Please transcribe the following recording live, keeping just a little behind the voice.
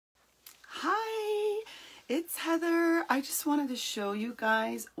It's Heather. I just wanted to show you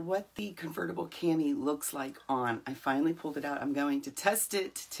guys what the convertible cami looks like on. I finally pulled it out. I'm going to test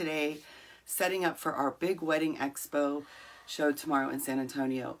it today, setting up for our big wedding expo show tomorrow in San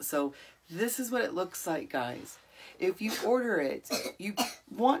Antonio. So this is what it looks like, guys. If you order it, you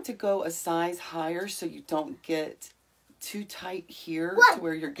want to go a size higher so you don't get too tight here to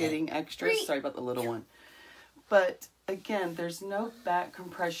where you're getting extras. Sorry about the little one. But again, there's no back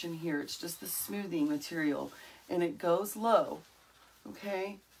compression here. It's just the smoothing material. And it goes low,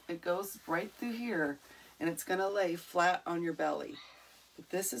 okay? It goes right through here. And it's going to lay flat on your belly. But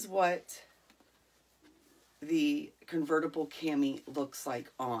this is what the convertible cami looks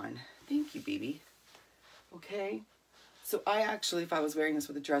like on. Thank you, baby. Okay? So I actually, if I was wearing this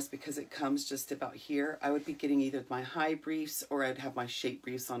with a dress, because it comes just about here, I would be getting either my high briefs or I'd have my shape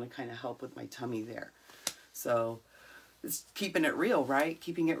briefs on to kind of help with my tummy there. So it's keeping it real, right?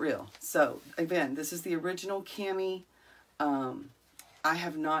 Keeping it real. So again, this is the original cami. I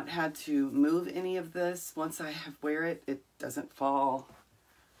have not had to move any of this. Once I wear it, it doesn't fall.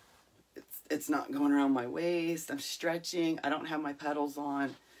 It's not going around my waist. I'm stretching. I don't have my pedals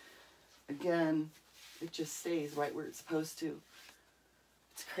on. Again, it just stays right where it's supposed to.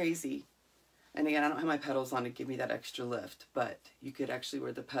 It's crazy. And again, I don't have my pedals on to give me that extra lift, but you could actually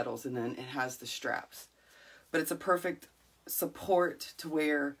wear the pedals, and then it has the straps. But it's a perfect support to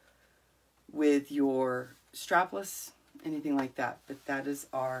wear with your strapless, anything like that. But that is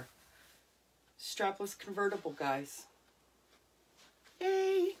our strapless convertible, guys.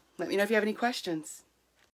 Yay! Let me know if you have any questions.